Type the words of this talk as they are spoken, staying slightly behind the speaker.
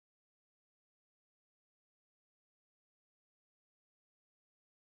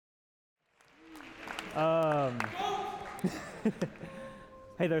Um,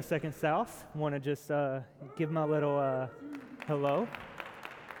 hey there, Second South. Want to just give my little hello.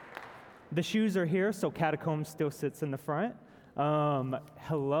 The shoes are here, so Catacombs still sits in the front.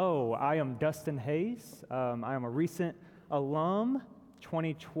 Hello, I am Dustin Hayes. I am a recent alum,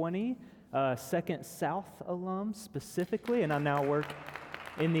 2020, Second South alum specifically, and I now work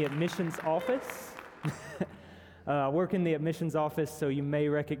in the admissions office. I work in the admissions office, so you may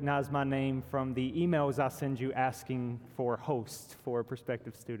recognize my name from the emails I send you asking for hosts for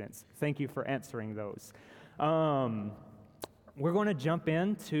prospective students. Thank you for answering those. We're going to jump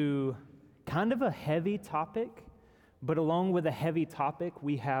into kind of a heavy topic, but along with a heavy topic,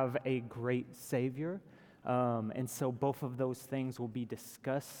 we have a great Savior, and so both of those things will be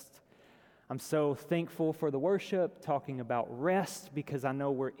discussed. I'm so thankful for the worship, talking about rest, because I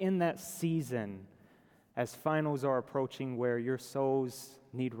know we're in that season as finals are approaching where your souls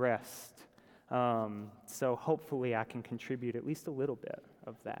need rest. So hopefully I can contribute at least a little bit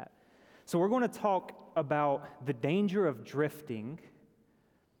of that. So we're going to talk about the danger of drifting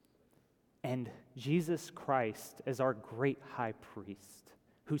and Jesus Christ as our great high priest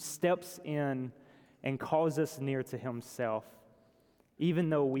who steps in and calls us near to himself, even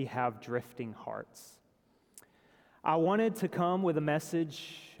though we have drifting hearts. I wanted to come with a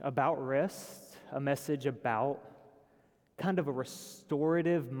message about rest, a message about kind of a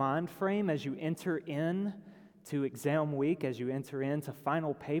restorative mind frame as you enter in to exam week, as you enter into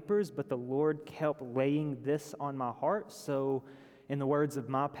final papers, but the Lord kept laying this on my heart. So in the words of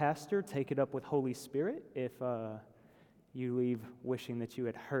my pastor, take it up with Holy Spirit if you leave wishing that you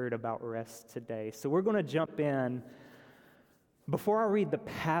had heard about rest today. So we're going to jump in. Before I read the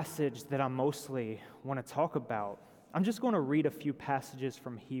passage that I mostly want to talk about, I'm just going to read a few passages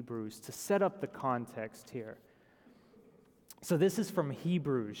from Hebrews to set up the context here. So this is from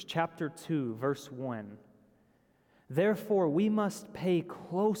Hebrews chapter 2, verse 1. Therefore, we must pay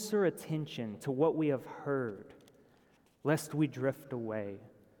closer attention to what we have heard, lest we drift away.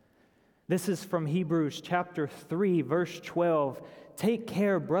 This is from Hebrews chapter 3, verse 12. Take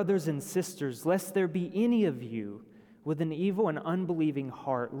care, brothers and sisters, lest there be any of you with an evil and unbelieving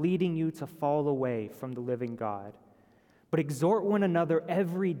heart, leading you to fall away from the living God. But exhort one another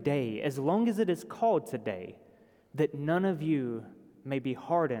every day, as long as it is called today, that none of you may be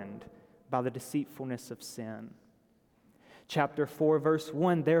hardened by the deceitfulness of sin. Chapter 4, verse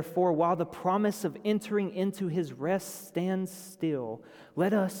 1, therefore, while the promise of entering into his rest stands still,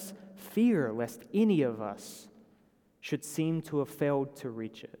 let us fear lest any of us should seem to have failed to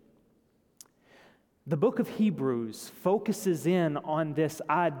reach it. The book of Hebrews focuses in on this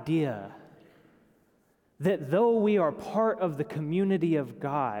idea that though we are part of the community of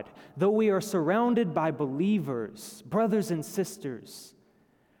God, though we are surrounded by believers, brothers and sisters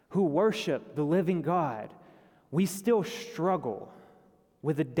who worship the living God, we still struggle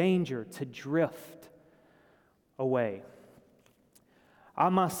with the danger to drift away. I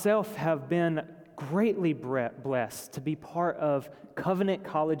myself have been greatly blessed to be part of Covenant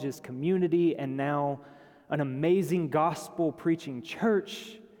College's community and now an amazing gospel preaching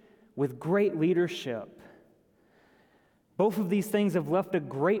church with great leadership. Both of these things have left a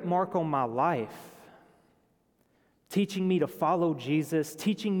great mark on my life, teaching me to follow Jesus,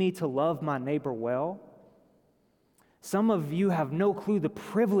 teaching me to love my neighbor well. Some of you have no clue the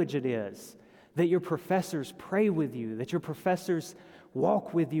privilege it is that your professors pray with you, that your professors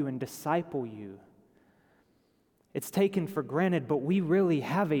walk with you and disciple you. It's taken for granted, but we really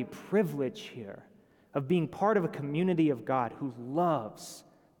have a privilege here of being part of a community of God who loves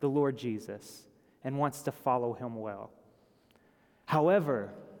the Lord Jesus and wants to follow him well.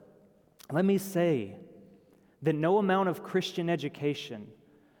 However, let me say that no amount of Christian education,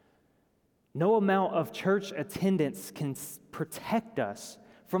 no amount of church attendance can protect us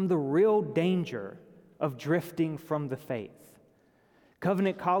from the real danger of drifting from the faith.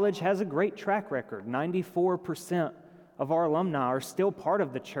 Covenant College has a great track record. 94% of our alumni are still part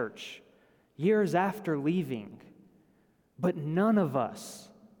of the church years after leaving. But none of us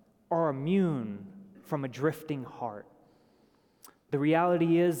are immune from a drifting heart. The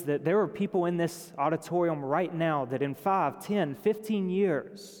reality is that there are people in this auditorium right now that in 5, 10, 15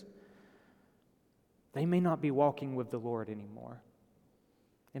 years, they may not be walking with the Lord anymore.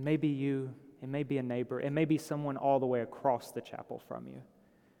 It may be you, it may be a neighbor, it may be someone all the way across the chapel from you.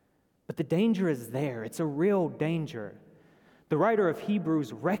 But the danger is there. It's a real danger. The writer of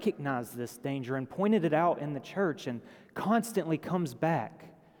Hebrews recognized this danger and pointed it out in the church and constantly comes back.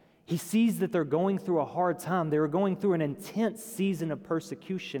 He sees that they're going through a hard time. They were going through an intense season of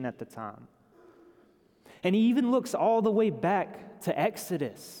persecution at the time. And he even looks all the way back to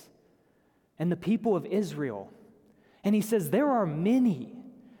Exodus and the people of Israel. And he says, there are many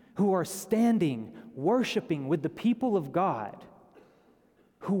who are standing, worshiping with the people of God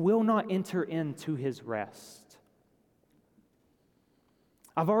who will not enter into his rest.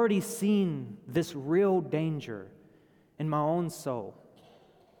 I've already seen this real danger in my own soul.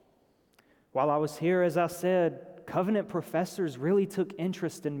 While I was here, as I said, covenant professors really took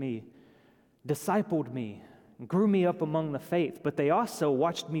interest in me, discipled me, and grew me up among the faith, but they also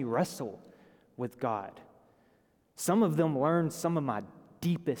watched me wrestle with God. Some of them learned some of my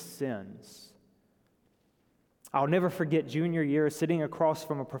deepest sins. I'll never forget junior year sitting across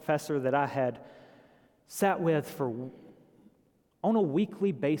from a professor that I had sat with on a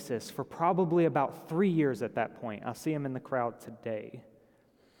weekly basis for probably about 3 years at that point. I see him in the crowd today.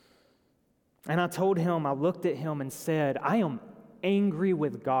 And I told him, I looked at him and said, I am angry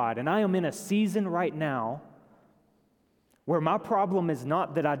with God, and I am in a season right now where my problem is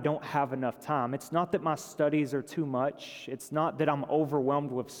not that I don't have enough time. It's not that my studies are too much. It's not that I'm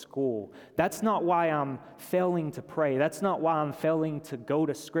overwhelmed with school. That's not why I'm failing to pray. That's not why I'm failing to go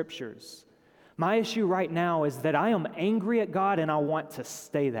to scriptures. My issue right now is that I am angry at God and I want to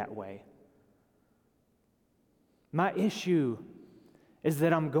stay that way. My issue is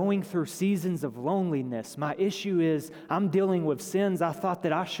that I'm going through seasons of loneliness. My issue is I'm dealing with sins I thought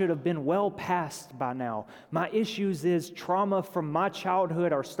that I should have been well past by now. My issues is trauma from my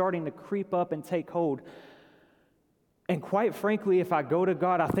childhood are starting to creep up and take hold. And quite frankly, if I go to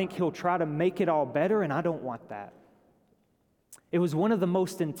God, I think He'll try to make it all better, and I don't want that. It was one of the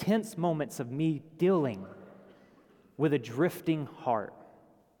most intense moments of me dealing with a drifting heart.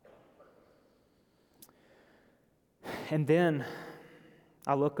 And then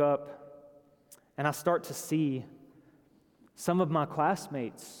I look up and I start to see some of my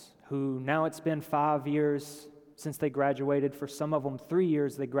classmates who now it's been 5 years since they graduated. For some of them, 3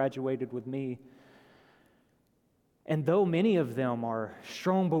 years they graduated with me. And though many of them are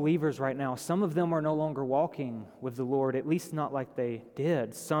strong believers right now, some of them are no longer walking with the Lord, at least not like they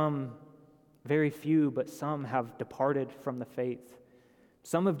did. Some, very few, but some have departed from the faith.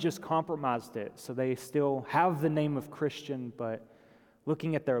 Some have just compromised it, so they still have the name of Christian, but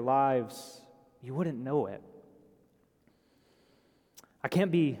looking at their lives, you wouldn't know it. I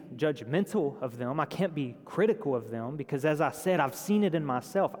can't be judgmental of them. I can't be critical of them because, as I said, I've seen it in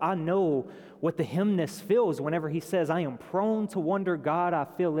myself. I know what the hymnist feels whenever he says, I am prone to wonder God, I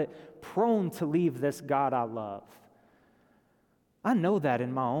feel it, prone to leave this God I love. I know that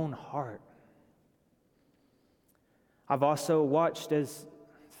in my own heart. I've also watched as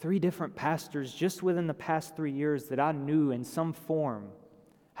 3 different pastors just within the past 3 years that I knew in some form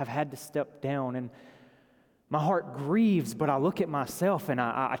have had to step down. And my heart grieves, but I look at myself and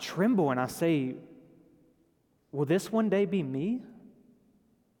I tremble and I say, will this one day be me?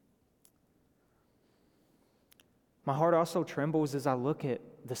 My heart also trembles as I look at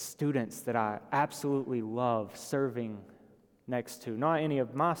the students that I absolutely love serving next to. Not any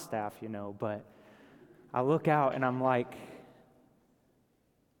of my staff, but I look out and I'm like,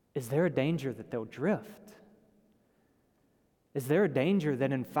 is there a danger that they'll drift? Is there a danger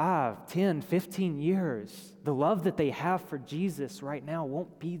that in 5, 10, 15 years, the love that they have for Jesus right now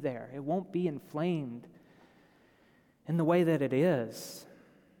won't be there? It won't be inflamed in the way that it is.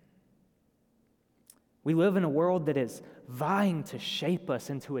 We live in a world that is vying to shape us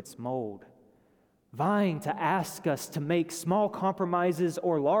into its mold, vying to ask us to make small compromises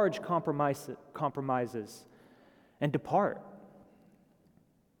or large compromises and depart.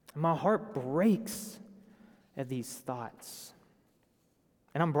 My heart breaks at these thoughts.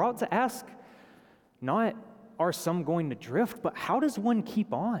 And I'm brought to ask, not are some going to drift, but how does one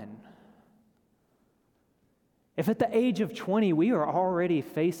keep on? If at the age of 20 we are already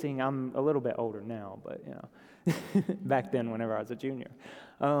facing, I'm a little bit older now, but back then whenever I was a junior.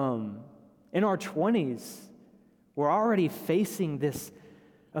 In our 20s, we're already facing this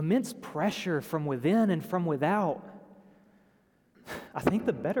immense pressure from within and from without. I think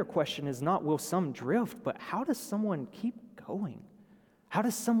the better question is not will some drift, but how does someone keep going? How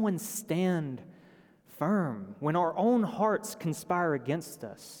does someone stand firm when our own hearts conspire against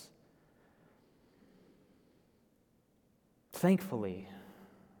us? Thankfully,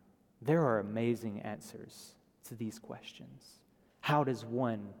 there are amazing answers to these questions. How does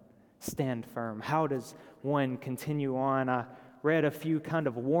one stand firm? How does one continue on? I read a few kind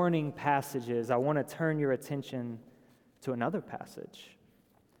of warning passages. I want to turn your attention to another passage.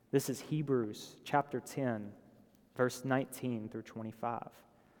 This is Hebrews chapter 10, verse 19 through 25.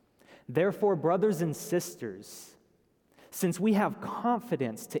 Therefore, brothers and sisters, since we have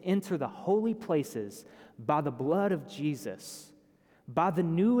confidence to enter the holy places by the blood of Jesus, by the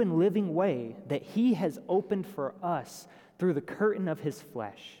new and living way that he has opened for us through the curtain of his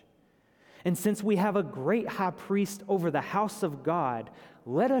flesh. And since we have a great high priest over the house of God,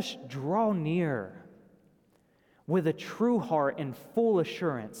 let us draw near with a true heart and full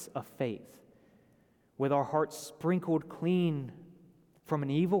assurance of faith, with our hearts sprinkled clean from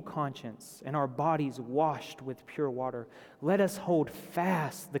an evil conscience and our bodies washed with pure water. Let us hold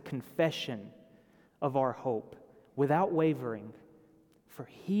fast the confession of our hope without wavering, for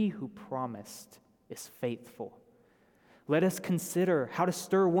he who promised is faithful. Let us consider how to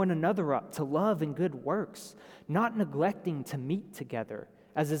stir one another up to love and good works, not neglecting to meet together,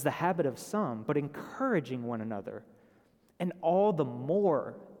 as is the habit of some, but encouraging one another, and all the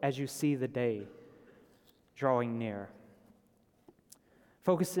more as you see the day drawing near.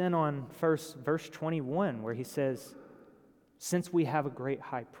 Focus in on first verse 21, where he says, since we have a great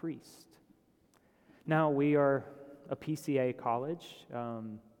high priest. Now, we are a PCA college.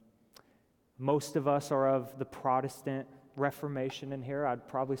 Most of us are of the Protestant Reformation in here. I'd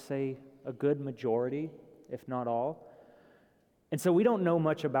probably say a good majority, if not all. And so we don't know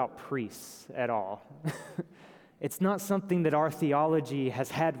much about priests at all. It's not something that our theology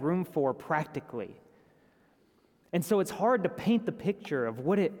has had room for practically. And so it's hard to paint the picture of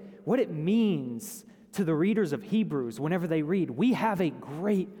what it means to the readers of Hebrews whenever they read, we have a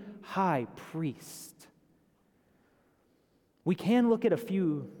great high priest. We can look at a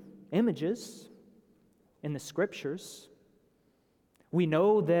few images in the scriptures. We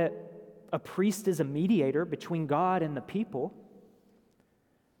know that a priest is a mediator between God and the people.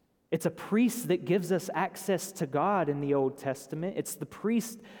 It's a priest that gives us access to God in the Old Testament. It's the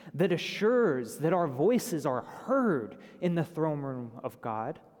priest that assures that our voices are heard in the throne room of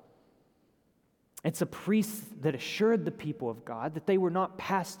God. It's a priest that assured the people of God that they were not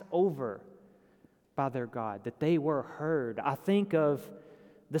passed over by their God, that they were heard. I think of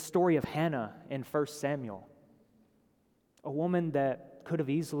the story of Hannah in 1 Samuel, a woman that could have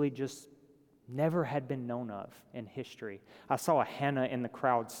easily just never had been known of in history. I saw a Hannah in the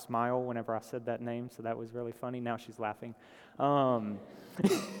crowd smile whenever I said that name, so that was really funny. Now she's laughing. Now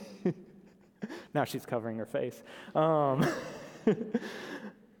she's covering her face. A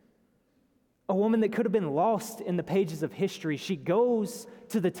woman that could have been lost in the pages of history. She goes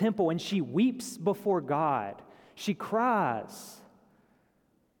to the temple and she weeps before God. She cries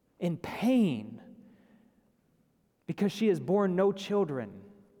in pain because she has borne no children.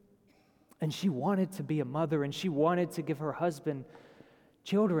 And she wanted to be a mother, and she wanted to give her husband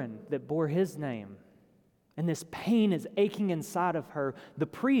children that bore his name. And this pain is aching inside of her. The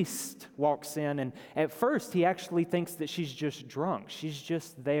priest walks in, and at first he actually thinks that she's just drunk. She's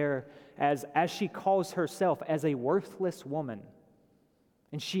just there as she calls herself, as a worthless woman.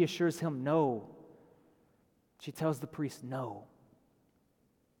 And she assures him no. She tells the priest, no.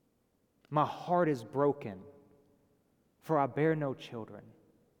 My heart is broken, for I bear no children.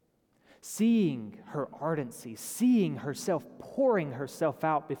 Seeing her ardency, seeing herself pouring herself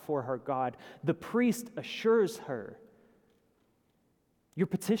out before her God, the priest assures her, your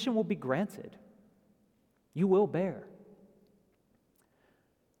petition will be granted. You will bear.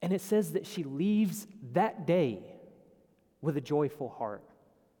 And it says that she leaves that day with a joyful heart.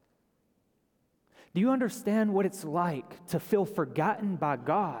 Do you understand what it's like to feel forgotten by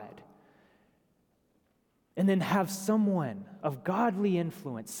God? And then have someone of godly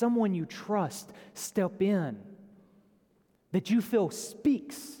influence, someone you trust, step in, that you feel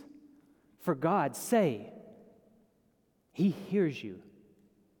speaks for God. Say, he hears you.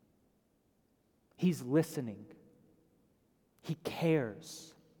 He's listening. He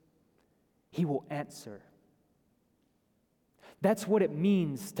cares. He will answer. That's what it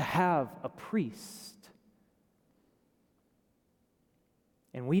means to have a priest.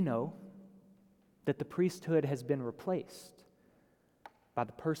 And we know that the priesthood has been replaced by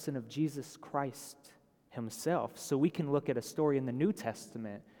the person of Jesus Christ himself. So we can look at a story in the New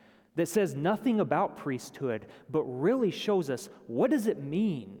Testament that says nothing about priesthood, but really shows us what does it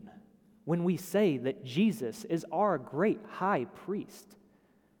mean when we say that Jesus is our great high priest.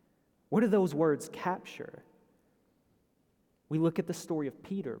 What do those words capture? We look at the story of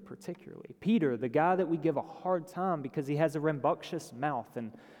Peter particularly. Peter, the guy that we give a hard time because he has a rambunctious mouth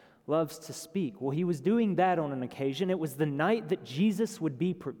and loves to speak. Well, he was doing that on an occasion. It was the night that Jesus would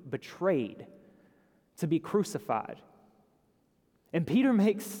be betrayed, to be crucified. And Peter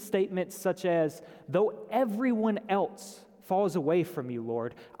makes statements such as, though everyone else falls away from you,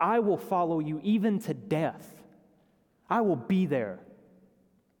 Lord, I will follow you even to death. I will be there.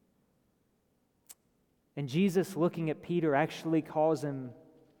 And Jesus, looking at Peter, actually calls him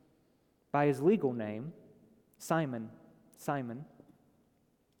by his legal name, Simon, Simon.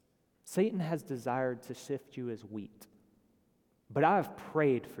 Satan has desired to sift you as wheat, but I have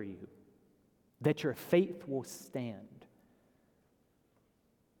prayed for you that your faith will stand.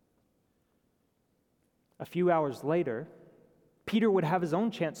 A few hours later, Peter would have his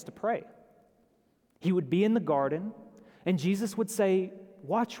own chance to pray. He would be in the garden, and Jesus would say,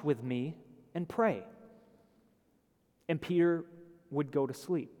 "Watch with me and pray." And Peter would go to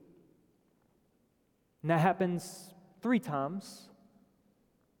sleep. And that happens 3 times,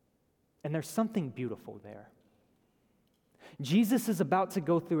 and there's something beautiful there. Jesus is about to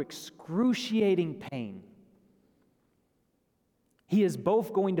go through excruciating pain. He is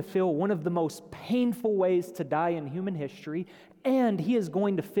both going to feel one of the most painful ways to die in human history, and he is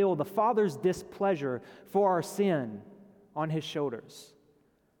going to feel the Father's displeasure for our sin on his shoulders.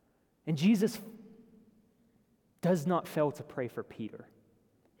 And Jesus does not fail to pray for Peter.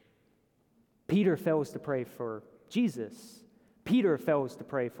 Peter fails to pray for Jesus. Peter fails to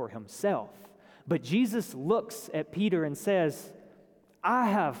pray for himself. But Jesus looks at Peter and says, "I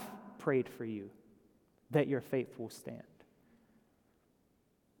have prayed for you that your faith will stand."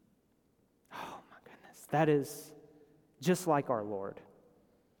 Oh my goodness, that is just like our Lord.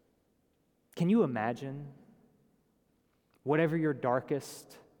 Can you imagine whatever your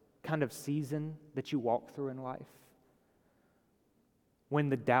darkest kind of season that you walk through in life? When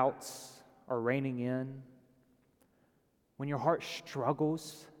the doubts are reigning in, when your heart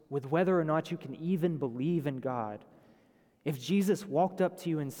struggles with whether or not you can even believe in God, if Jesus walked up to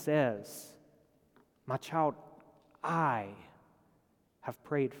you and says, "My child, I have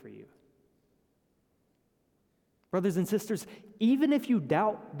prayed for you." Brothers and sisters, even if you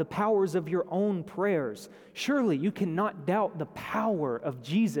doubt the powers of your own prayers, surely you cannot doubt the power of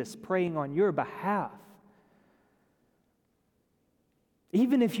Jesus praying on your behalf.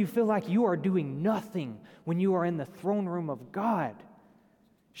 Even if you feel like you are doing nothing when you are in the throne room of God,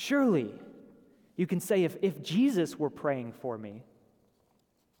 surely you can say, if Jesus were praying for me,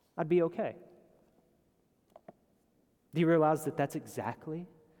 I'd be okay. Do you realize that that's exactly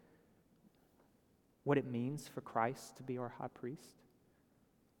what it means for Christ to be our high priest?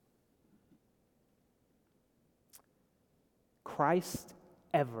 Christ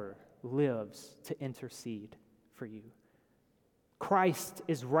ever lives to intercede for you. Christ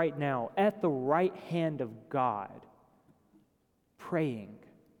is right now at the right hand of God praying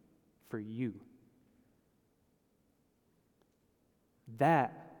for you.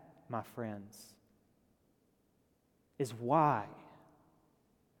 That, my friends, is why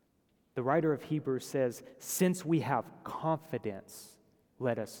the writer of Hebrews says, "Since we have confidence,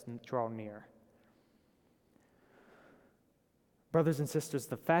 let us draw near." Brothers and sisters,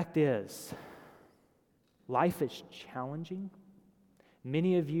 the fact is, life is challenging.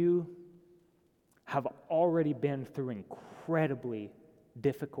 Many of you have already been through incredibly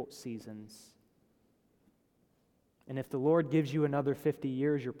difficult seasons. And if the Lord gives you another 50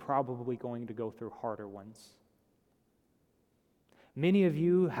 years, you're probably going to go through harder ones. Many of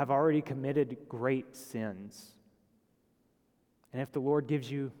you have already committed great sins. And if the Lord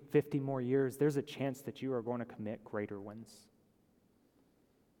gives you 50 more years, there's a chance that you are going to commit greater ones.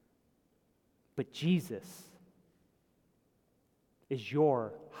 But Jesus is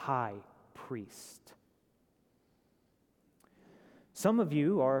your high priest. Some of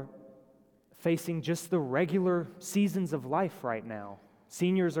you are facing just the regular seasons of life right now.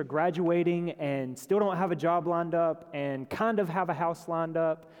 Seniors are graduating and still don't have a job lined up and kind of have a house lined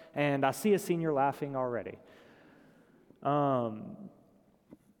up, and I see a senior laughing already.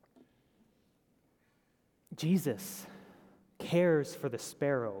 Jesus cares for the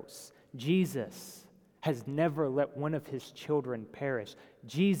sparrows. Jesus has never let one of his children perish.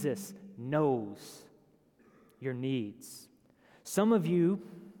 Jesus knows your needs. Some of you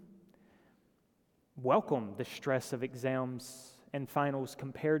welcome the stress of exams and finals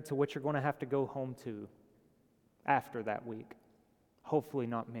compared to what you're going to have to go home to after that week. Hopefully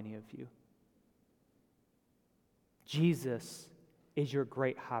not many of you. Jesus is your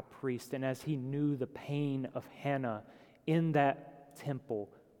great high priest, and as he knew the pain of Hannah in that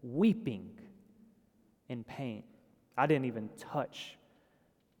temple, weeping in pain, I didn't even touch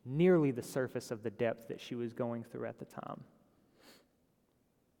nearly the surface of the depth that she was going through at the time.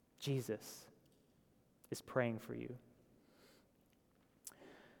 Jesus is praying for you.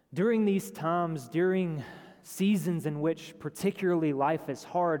 During these times, during seasons in which particularly life is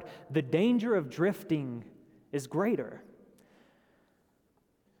hard, the danger of drifting is greater.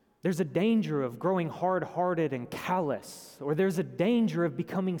 There's a danger of growing hard-hearted and callous, or there's a danger of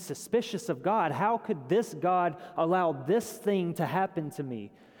becoming suspicious of God. How could this God allow this thing to happen to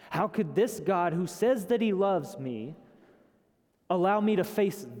me? How could this God, who says that he loves me, Allow me to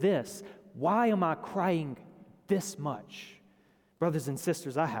face this. Why am I crying this much? Brothers and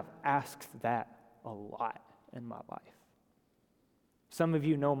sisters, I have asked that a lot in my life. Some of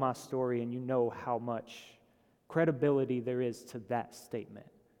you know my story and you know how much credibility there is to that statement.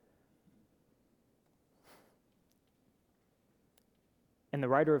 And the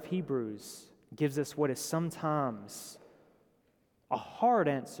writer of Hebrews gives us what is sometimes a hard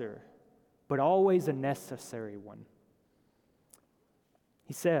answer, but always a necessary one.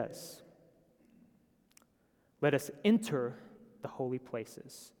 He says, "Let us enter the holy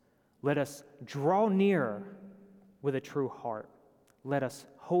places. Let us draw near with a true heart. Let us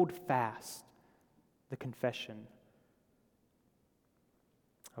hold fast the confession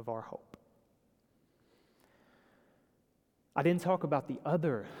of our hope." I didn't talk about the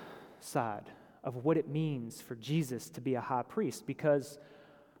other side of what it means for Jesus to be a high priest, because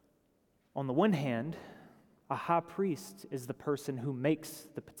on the one hand, a high priest is the person who makes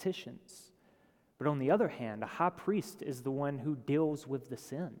the petitions. But on the other hand, a high priest is the one who deals with the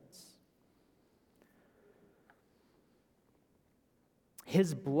sins.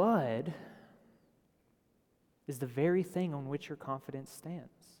 His blood is the very thing on which your confidence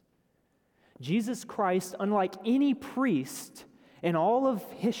stands. Jesus Christ, unlike any priest in all of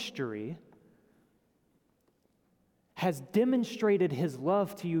history, has demonstrated his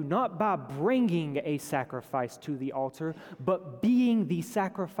love to you not by bringing a sacrifice to the altar, but being the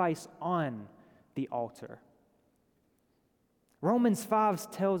sacrifice on the altar. Romans 5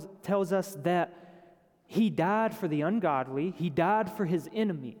 tells us that he died for the ungodly, he died for his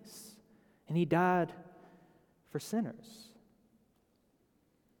enemies, and he died for sinners.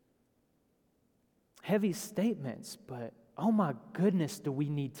 Heavy statements, but oh my goodness, do we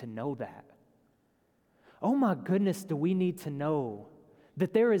need to know that? Oh my goodness, do we need to know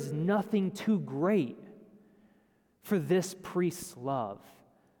that there is nothing too great for this priest's love?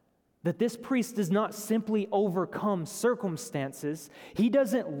 That this priest does not simply overcome circumstances. He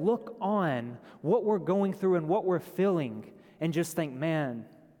doesn't look on what we're going through and what we're feeling and just think, man,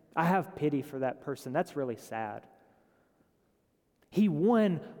 I have pity for that person. That's really sad. He,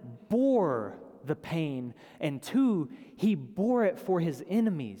 one, bore the pain, and two, he bore it for his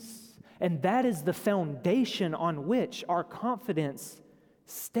enemies. And that is the foundation on which our confidence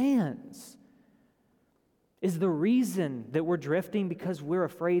stands. Is the reason that we're drifting because we're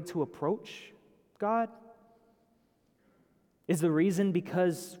afraid to approach God? Is the reason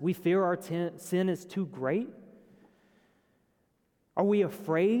because we fear our sin is too great? Are we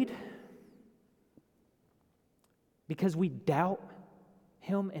afraid because we doubt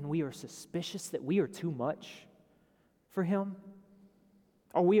him and we are suspicious that we are too much for him?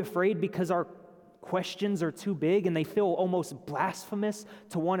 Are we afraid because our questions are too big and they feel almost blasphemous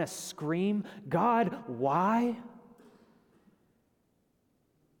to want to scream, God, why?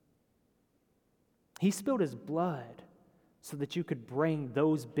 He spilled his blood so that you could bring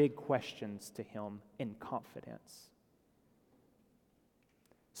those big questions to him in confidence.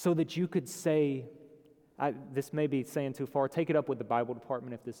 So that you could say, this may be saying too far, take it up with the Bible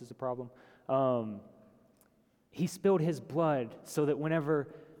department if this is a problem. He spilled his blood so that whenever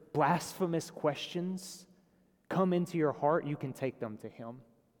blasphemous questions come into your heart, you can take them to him.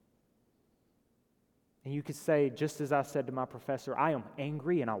 And you could say, just as I said to my professor, I am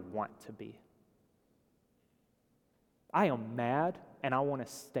angry and I want to be. I am mad and I want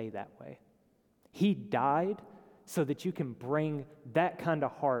to stay that way. He died so that you can bring that kind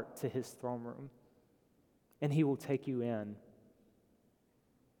of heart to his throne room. And he will take you in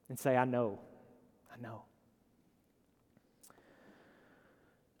and say, I know.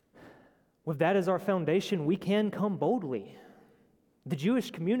 With that as our foundation, we can come boldly. The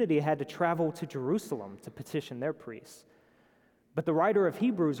Jewish community had to travel to Jerusalem to petition their priests. But the writer of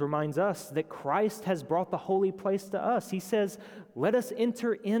Hebrews reminds us that Christ has brought the holy place to us. He says, let us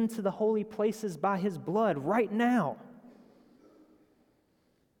enter into the holy places by his blood right now.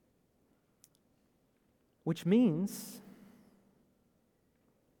 Which means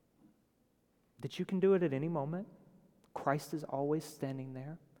that you can do it at any moment. Christ is always standing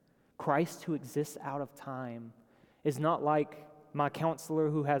there. Christ, who exists out of time, is not like my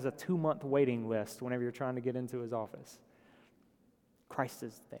counselor who has a 2-month waiting list whenever you're trying to get into his office. Christ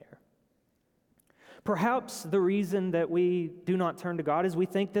is there. Perhaps the reason that we do not turn to God is we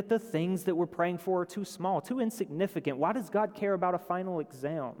think that the things that we're praying for are too small, too insignificant. Why does God care about a final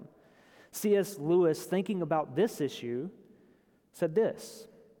exam? C.S. Lewis, thinking about this issue, said this,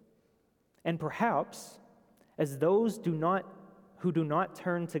 and perhaps as those who do not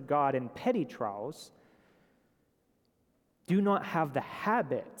turn to God in petty trials do not have the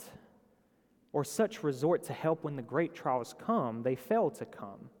habit or such resort to help when the great trials come, they fail to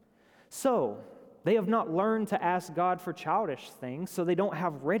come. So, they have not learned to ask God for childish things, so they don't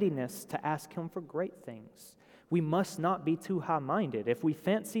have readiness to ask Him for great things. We must not be too high-minded. If we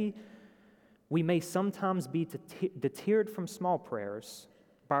fancy we may sometimes be deterred from small prayers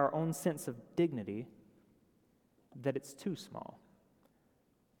by our own sense of dignity, that it's too small.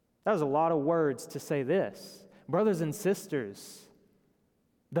 That was a lot of words to say this. Brothers and sisters,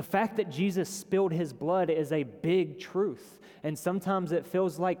 the fact that Jesus spilled His blood is a big truth. And sometimes it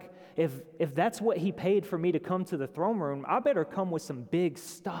feels like if that's what He paid for me to come to the throne room, I better come with some big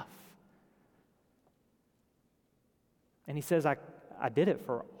stuff. And He says, I did it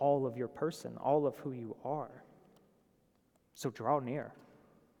for all of your person, all of who you are. So draw near.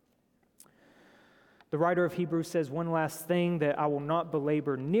 The writer of Hebrews says one last thing that I will not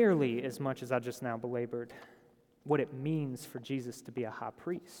belabor nearly as much as I just now belabored, what it means for Jesus to be a high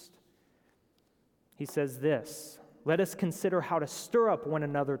priest. He says this, let us consider how to stir up one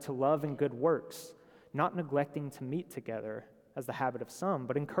another to love and good works, not neglecting to meet together as the habit of some,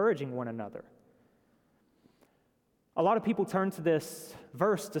 but encouraging one another. A lot of people turn to this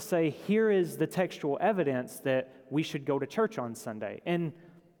verse to say, here is the textual evidence that we should go to church on Sunday. And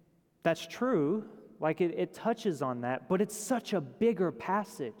that's true, like it touches on that, but it's such a bigger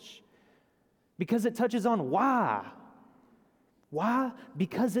passage because it touches on why. Why?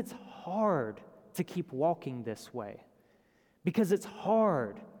 Because it's hard to keep walking this way. Because it's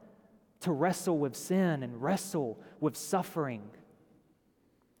hard to wrestle with sin and wrestle with suffering.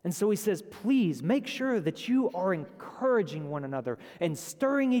 And so he says, please make sure that you are encouraging one another and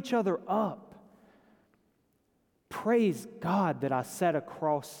stirring each other up. Praise God that I sat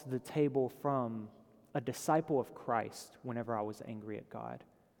across the table from a disciple of Christ whenever I was angry at God,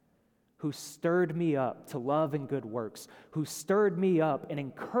 who stirred me up to love and good works, who stirred me up and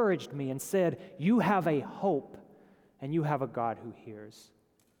encouraged me and said, you have a hope and you have a God who hears.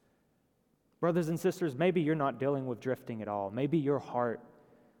 Brothers and sisters, maybe you're not dealing with drifting at all. Maybe your heart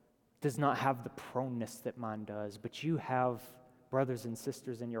does not have the proneness that mine does, but you have brothers and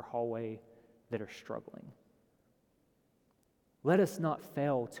sisters in your hallway that are struggling. Let us not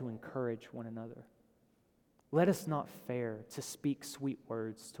fail to encourage one another. Let us not fail to speak sweet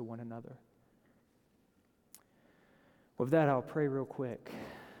words to one another. With that, I'll pray real quick,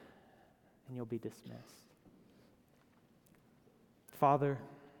 and you'll be dismissed. Father,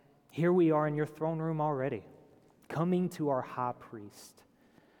 here we are in your throne room already, coming to our high priest.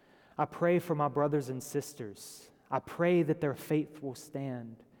 I pray for my brothers and sisters. I pray that their faith will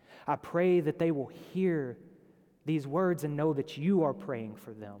stand. I pray that they will hear these words and know that you are praying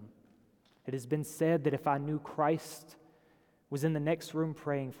for them. It has been said that if I knew Christ was in the next room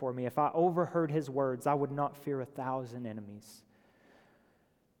praying for me, if I overheard his words, I would not fear 1,000 enemies.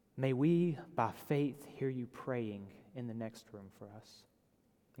 May we, by faith, hear you praying in the next room for us.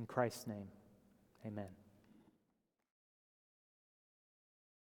 In Christ's name, amen.